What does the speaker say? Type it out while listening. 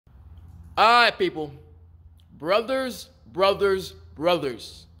Alright, people. Brothers.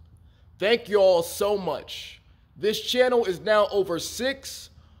 Thank you all so much. This channel is now over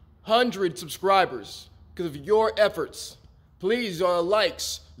 600 subscribers because of your efforts. Please, the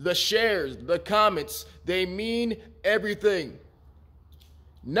likes, the shares, the comments, they mean everything.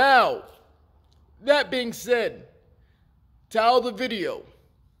 Now, that being said, title of the video.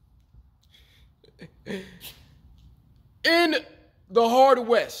 In the hard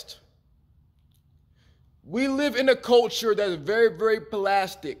West, we live in a culture that is very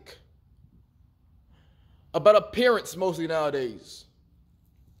plastic about appearance mostly nowadays.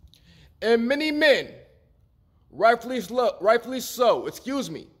 And many men, rightfully so,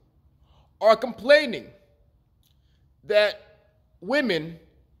 are complaining that women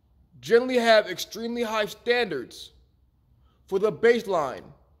generally have extremely high standards for the baseline.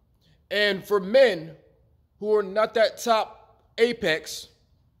 And for men who are not that top apex,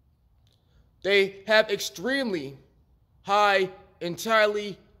 they have extremely high,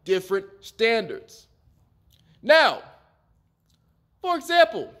 entirely different standards. Now, for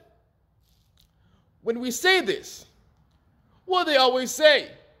example, when we say this, what do they always say?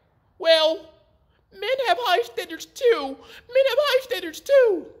 Well, men have high standards too.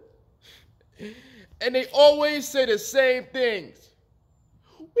 And they always say the same things.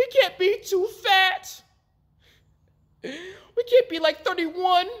 We can't be too fat. We can't be like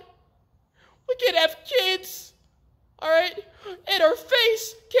 31. We can't have kids. All right? And our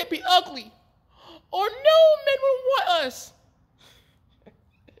face can't be ugly. Or no men would want us.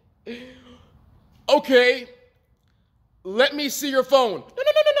 Okay. Let me see your phone.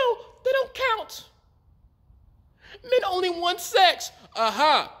 No. They don't count. Men only want sex.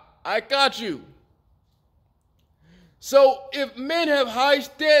 Aha. I got you. So if men have high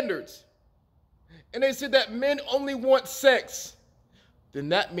standards and they say that men only want sex, then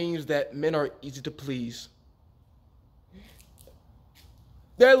that means that men are easy to please.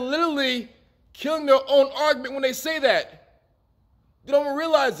 They're literally killing their own argument when they say that. They don't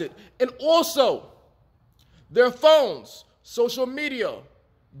realize it. And also, their phones, social media,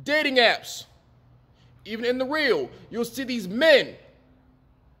 dating apps, even in the real, you'll see these men,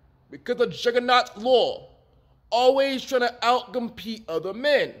 because of Juggernaut's law, always trying to outcompete other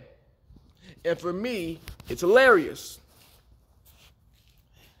men. And for me, it's hilarious.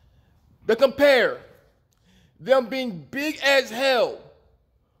 They compare them being big as hell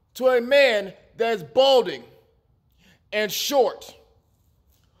to a man that is balding and short.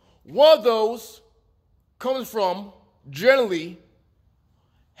 One of those comes from, generally,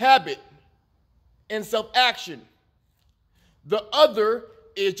 habit and self-action. The other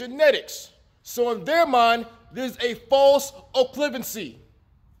is genetics. So in their mind, there's a false equivalency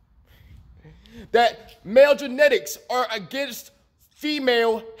that male genetics are against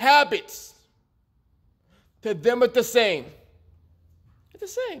female habits. To them, it's the same. It's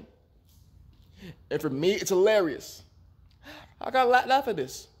the same. And for me, it's hilarious. I gotta laugh at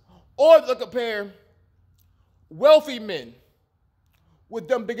this. Or they'll compare wealthy men with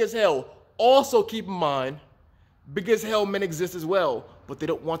them big as hell. Also keep in mind, big as hell men exist as well, but they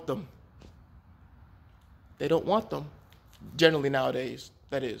don't want them. They don't want them. Generally nowadays,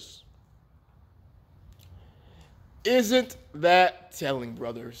 that is. Isn't that telling,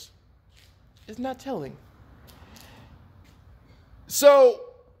 brothers? It's not telling. So,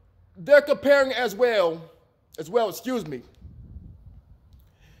 they're comparing as well,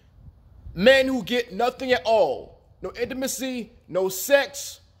 men who get nothing at all. No intimacy, no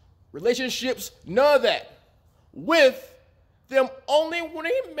sex, relationships, none of that. With them only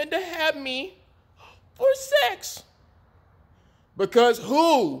wanting men to have me for sex. Because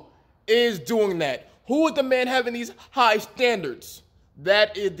who is doing that? Who is the man having these high standards?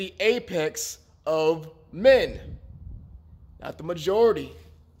 That is the apex of men, not the majority.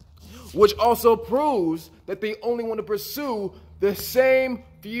 Which also proves that they only want to pursue the same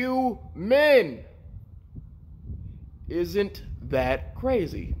few men. Isn't that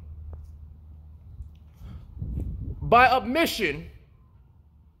crazy? By admission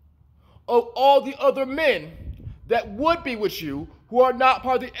of all the other men that would be with you, who are not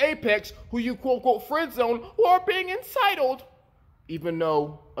part of the apex, who you quote-unquote friend zone, who are being entitled, even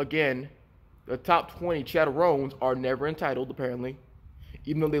though, again, the top 20 chatterones are never entitled, apparently,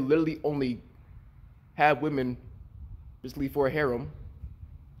 even though they literally only have women basically for a harem.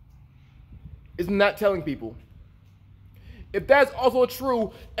 Isn't that telling people? If that's also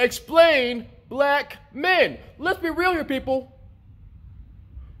true, explain black men. Let's be real here, people.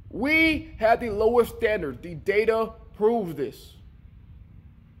 We have the lowest standards. The data proves this.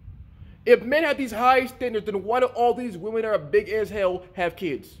 If men have these high standards, then why do all these women that are big as hell have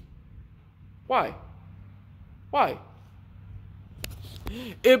kids? Why? Why?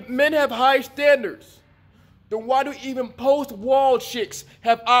 If men have high standards, then why do even post-wall chicks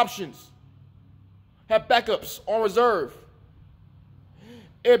have options? Have backups on reserve?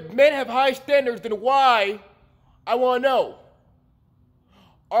 If men have high standards, then why, I want to know,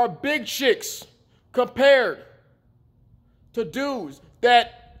 are big chicks compared to dudes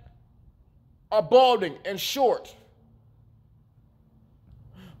that are balding and short?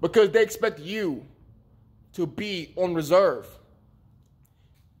 Because they expect you to be on reserve.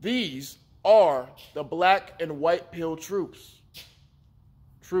 These are the black and white pill truths.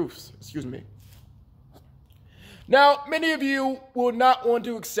 Now, many of you will not want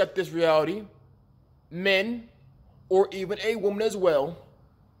to accept this reality. Men, or even a woman as well.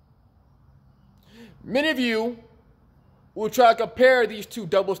 Many of you will try to compare these two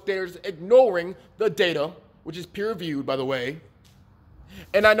double standards, ignoring the data, which is peer-reviewed, by the way.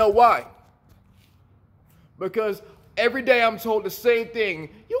 And I know why. Because every day I'm told the same thing.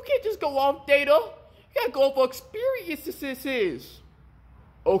 You can't just go off data. You gotta go off experiences.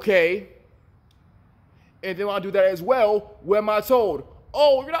 Okay. And then when I do that as well, what am I told?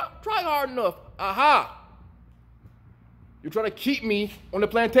 Oh, you're not trying hard enough. Aha. You're trying to keep me on the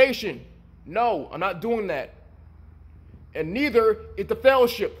plantation. No, I'm not doing that. And neither is the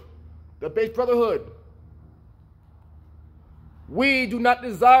fellowship, the base brotherhood. We do not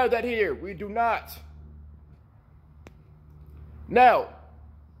desire that here. We do not. Now,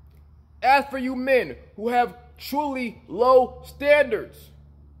 as for you men who have truly low standards,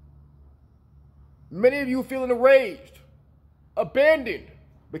 many of you feeling enraged, abandoned,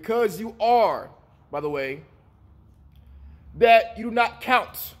 because you are, by the way, that you do not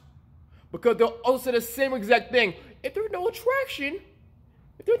count. Because they'll also say the same exact thing. If there's no attraction,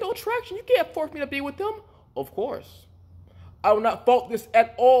 you can't force me to be with them. Of course. I will not fault this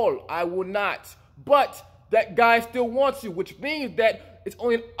at all. I will not. But that guy still wants you, which means that it's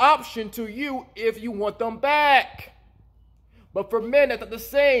only an option to you if you want them back. But for men, that's not the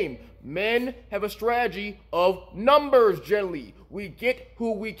same. Men have a strategy of numbers generally. We get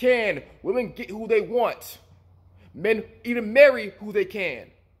who we can. Women get who they want. Men even marry who they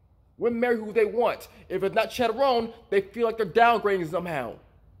can. Women marry who they want. If it's not Chateron, they feel like they're downgrading somehow.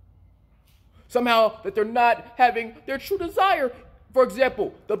 Somehow that they're not having their true desire. For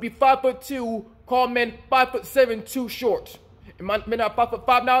example, they'll be 5'2", call men 5'7", too short. And men are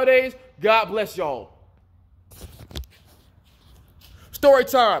 5'5" nowadays. God bless y'all. Story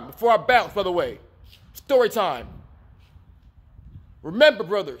time, before I bounce, by the way. Story time. Remember,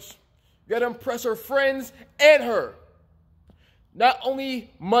 brothers, you gotta impress her friends and her. Not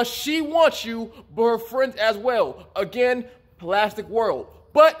only must she want you, but her friends as well. Again, plastic world.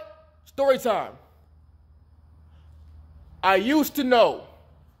 But, story time. I used to know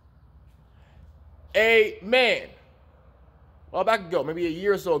a man, a while back ago, maybe a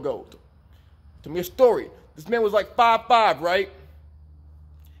year or so ago, told me a story. This man was like 5'5", right?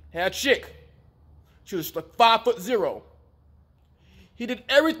 Had a chick. She was like 5'0". He did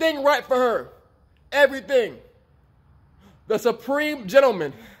everything right for her. Everything. The supreme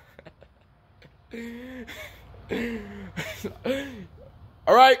gentleman.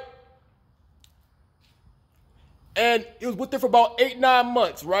 All right? And he was with her for about 8-9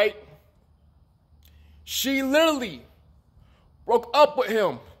 months, right? She literally broke up with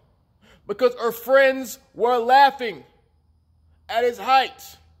him because her friends were laughing at his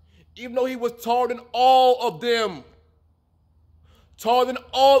height, even though he was taller than all of them. Taller than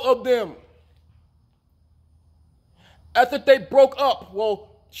all of them. After they broke up, well,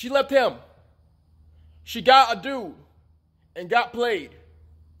 she left him. She got a dude and got played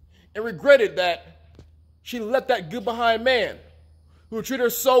and regretted that she left that good behind man who treated her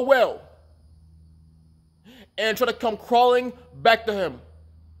so well and tried to come crawling back to him.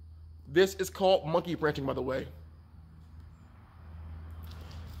 This is called monkey branching, by the way.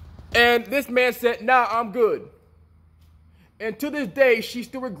 And this man said, nah, I'm good. And to this day, she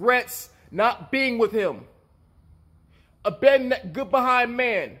still regrets not being with him. Abandoning that good behind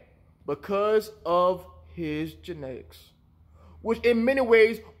man because of his genetics, which in many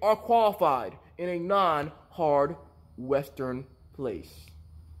ways are qualified in a non-hard Western place.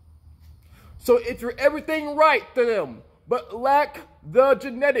 So if you're everything right to them, but lack the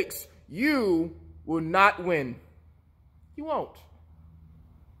genetics, you will not win. You won't.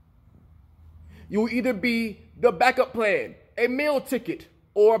 You will either be the backup plan, a meal ticket,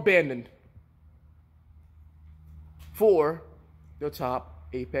 or abandoned for the top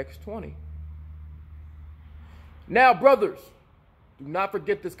Apex 20. Now, brothers, do not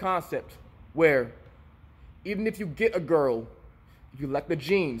forget this concept where even if you get a girl, if you lack the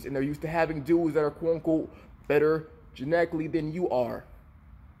genes and they're used to having dudes that are quote unquote better genetically than you are,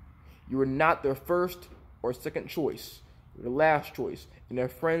 you are not their first or second choice. You're the last choice. And their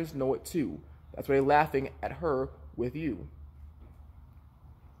friends know it too. That's why they're laughing at her with you.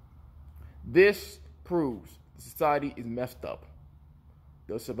 This proves the society is messed up.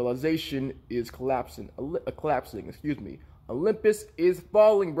 The civilization is collapsing. Olympus is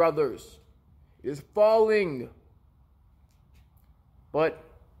falling, brothers. It is falling. But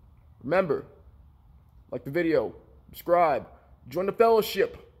remember, like the video, subscribe, join the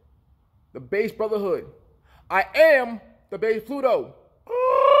fellowship, the base brotherhood. I am the base Pluto.